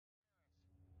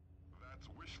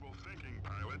Wishful thinking,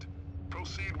 pilot.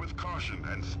 Proceed with caution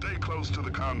and stay close to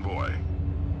the convoy.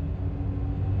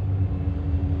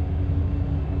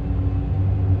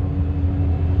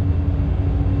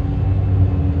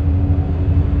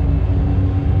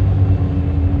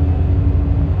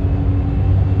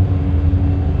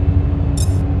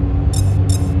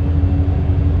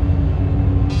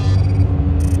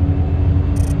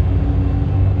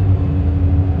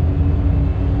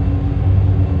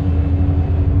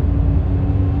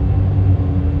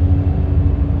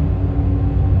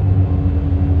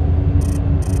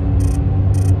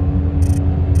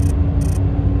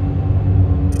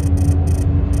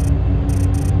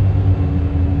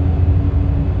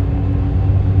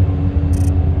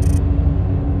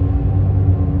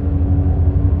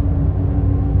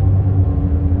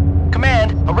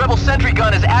 Sentry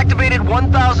gun is activated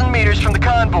 1,000 meters from the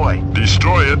convoy.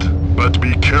 Destroy it, but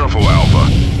be careful, Alpha.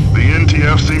 The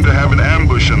NTF seem to have an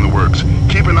ambush in the works.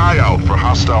 Keep an eye out for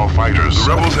hostile fighters. The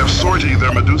rebels have sortied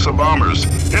their Medusa bombers.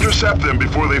 Intercept them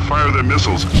before they fire their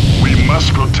missiles. We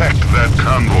must protect that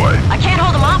convoy. I can't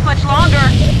hold them off much longer.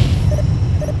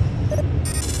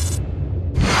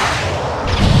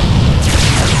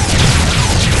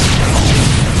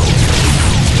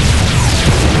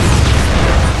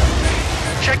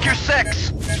 Check your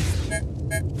six.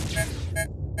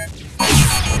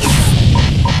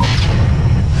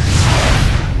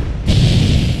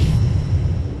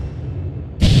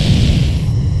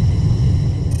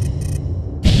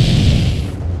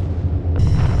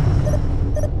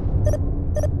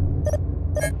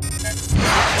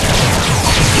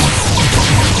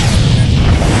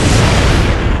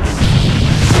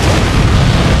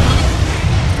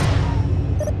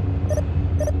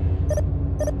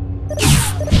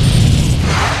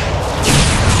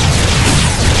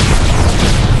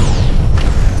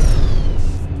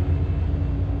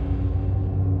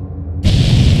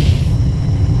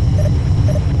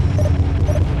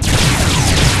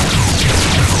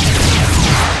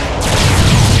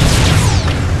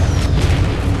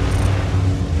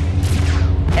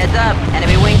 Heads up,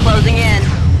 enemy wing closing in.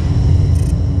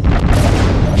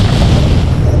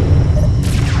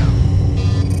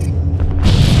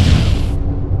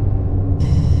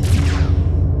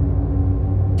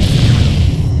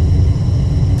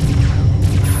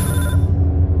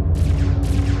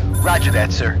 Roger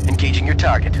that, sir. Engaging your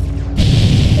target.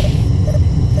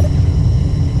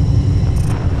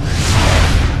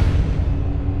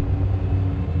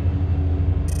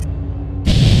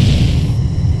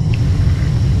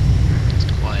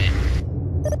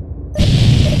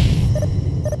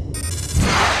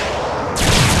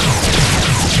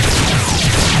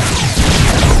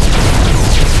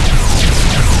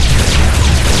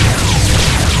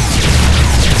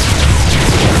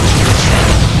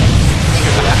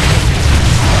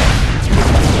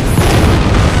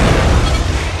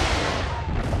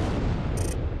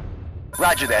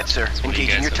 Roger that, sir.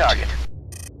 Engaging your target.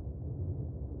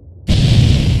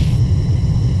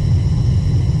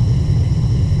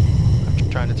 I'm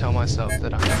trying to tell myself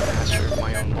that I'm a master of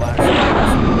my own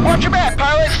bladder. Watch your back,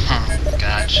 pilot!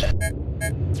 Gotcha.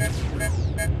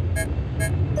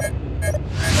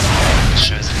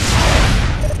 Shows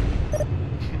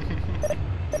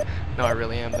No, I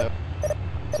really am, though.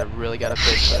 I really gotta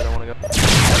piss, but I don't wanna go.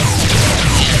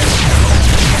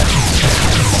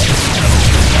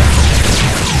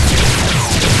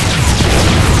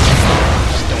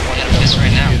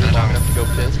 right now, but I'm gonna have to go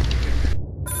piss.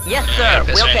 Yes, sir.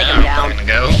 We'll take him down. I'm gonna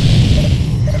go.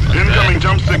 Incoming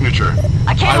jump signature.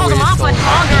 I can't hold him off much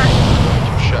longer.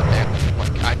 Shut down.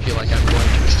 Like, I feel like I'm going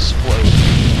to explode.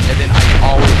 And then I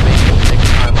always make it take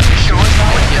time. Like, Show us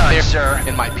how it's get done, there, sir.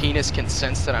 and my penis can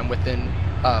sense that I'm within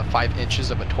 5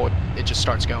 inches of a toy. It just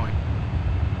starts going.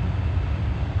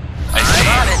 I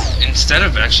see. Instead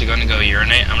of actually going to go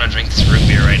urinate, I'm gonna drink this root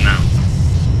beer right now.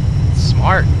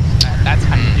 Smart. That's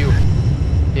how you do it.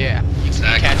 Yeah, you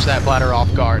Exactly. catch that bladder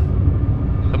off guard.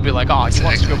 They'll be like, oh, he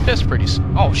wants to go piss pretty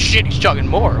soon. Oh shit, he's chugging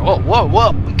more. Whoa, whoa, whoa,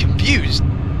 I'm confused.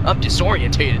 I'm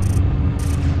disorientated.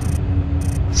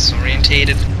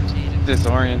 Disorientated.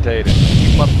 Disorientated.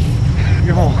 You mother...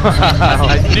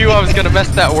 I knew I was gonna mess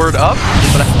that word up,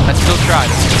 but I still tried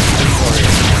it.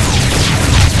 Disorientated.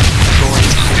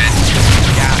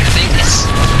 Yeah, I think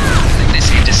they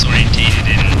say disorientated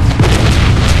in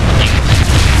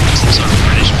some sort of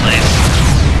British place.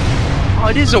 Oh,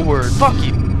 it is a word. Fuck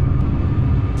you.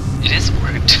 It is a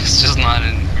word. It's just not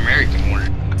an American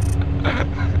word.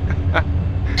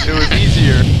 It was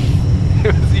easier.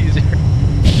 It was easier.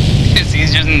 It's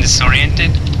easier than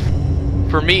disoriented?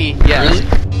 For me, yes. Really?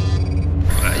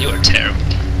 Wow, you are terrible.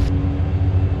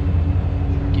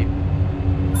 Thank you.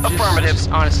 Affirmative. Just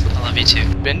honestly, I love you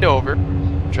too. bend over,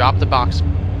 drop the box.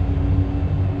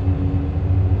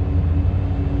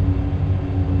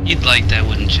 You'd like that,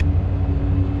 wouldn't you?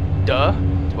 Duh.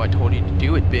 That's why I told you to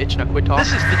do it, bitch. Now quit talking.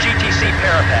 This is the GTC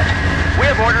parapet. We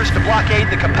have orders to blockade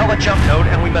the Capella jump node,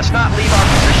 and we must not leave our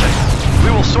position. We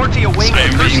will sortie a wing Sorry,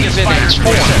 of I'm being Perseus fighters advanced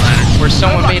forces. where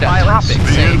someone made a topic The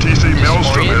saying NTC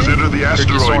Maelstrom has disoriented entered the or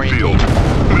asteroid field.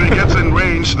 disorientated. When it gets in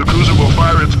range, the cruiser will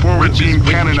fire its forward beam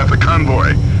cannon at the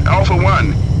convoy. Alpha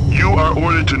 1, you are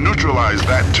ordered to neutralize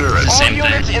that turret. All Same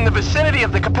units thing. in the vicinity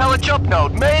of the Capella jump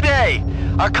node, Mayday!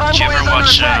 Our convoy Did you ever is under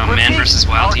watch, attack. Man Repeat, vs.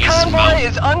 Wild? our He uses convoy both.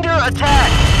 is under attack.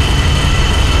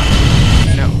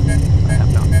 No, I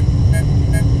have not.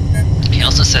 He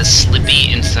also says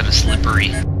slippy instead of slippery,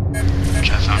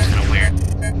 which I found kind of weird.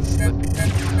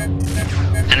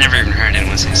 I never even heard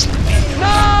anyone say slippy.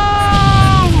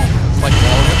 No! It's like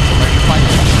walrus electrified.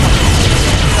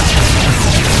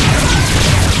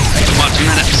 I'm watching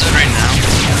that episode right now.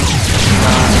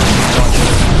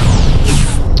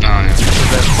 Oh, yeah. The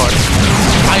best part.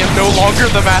 I am no longer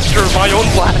the master of my own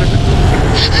bladder.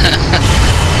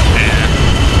 Yeah.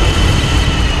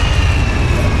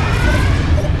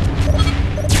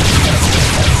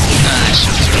 That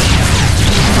show's really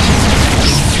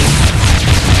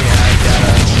Yeah, I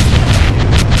gotta.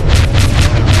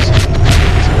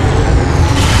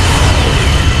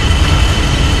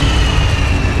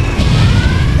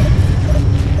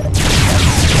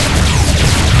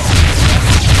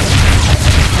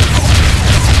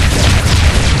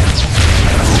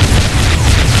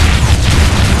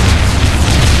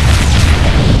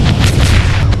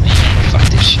 fuck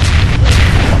this shit.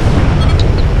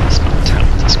 Let's not tell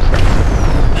this crap.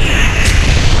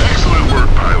 Excellent work,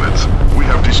 pilots. We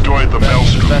have destroyed the The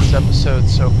Maelstrom. best episode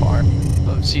so far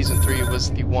of season 3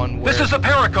 was the one where This is the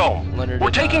Paracombe. Leonard We're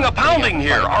and, taking a pounding yeah,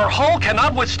 here. fight. Our hull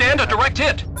cannot withstand a direct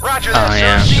hit. Roger that, Oh, sir.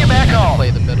 yeah. See you back home. play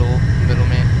the middleman,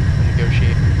 and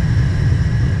negotiate.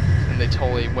 And they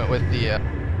totally went with the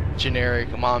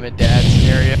generic mom and dad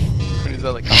scenario. These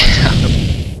other comics.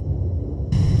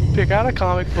 Pick out a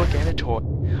comic book and a toy.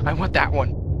 I want that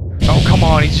one. Oh, come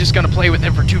on, he's just gonna play with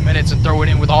it for 2 minutes and throw it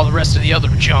in with all the rest of the other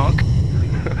junk.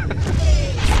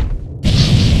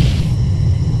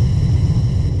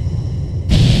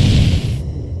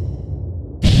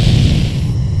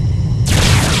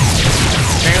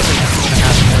 Apparently,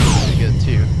 2.5 is good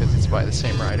too, because it's by the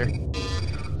same writer.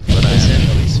 But I haven't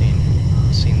really seen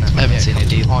that. I haven't Yeah, seen it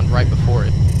comes either. on right before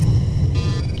it.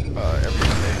 Every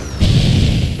Monday.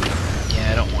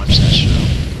 Yeah, I don't watch that show.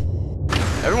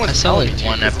 Everyone's I saw, telling like, me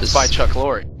one because it's by episode. Chuck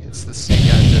Lorre. It's the same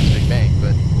guy that does Big Bang,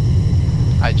 but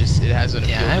it hasn't.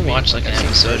 Yeah, appealed I to me. watched like an I've seen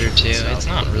episode or versions two. and stuff. It's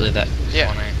not really that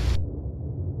Yeah. funny.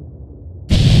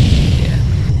 Yeah.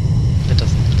 It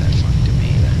doesn't look that fun to me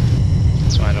either.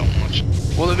 That's why I don't watch it.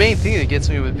 Well, the main thing that gets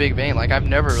me with Big Bang, like I've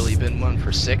never really been one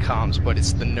for sitcoms, but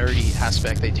it's the nerdy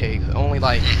aspect they take. Only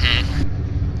like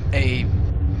a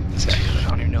I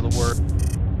don't even know the word.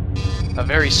 A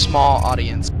very small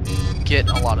audience get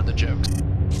a lot of the jokes.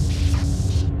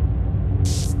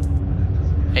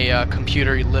 A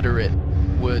computer illiterate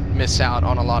would miss out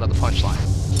on a lot of the punchline.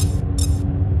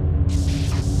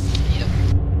 Yep.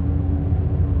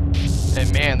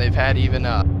 And man, they've had even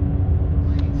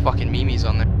fucking memes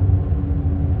on there.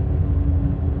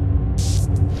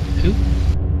 Who?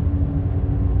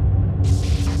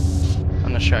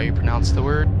 I'm not sure how you pronounce the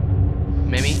word.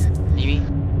 Mimi? Mimi?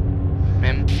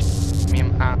 Mim?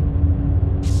 Mim?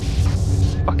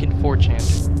 Fucking 4chan.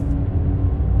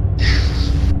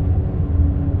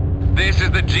 This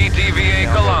is the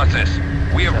GTVA Colossus.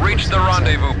 We have reached the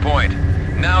rendezvous point.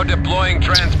 Now deploying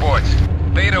transports.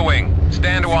 Beta Wing,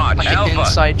 stand watch. Like an Alpha,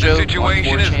 inside the joke on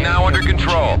situation is 4chan, now under you know,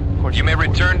 control. 4chan, You may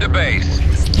return to base.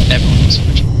 Everyone was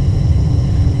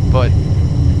watching. But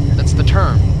that's the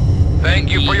term. Thank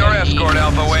you for your escort,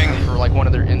 Alpha Wing. For like one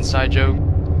of their inside joke.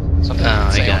 Something Oh, they I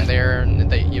say got on it. there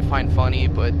and that you find funny,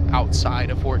 but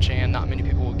outside of 4chan, not many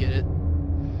people will get it.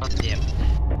 Yeah.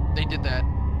 They did that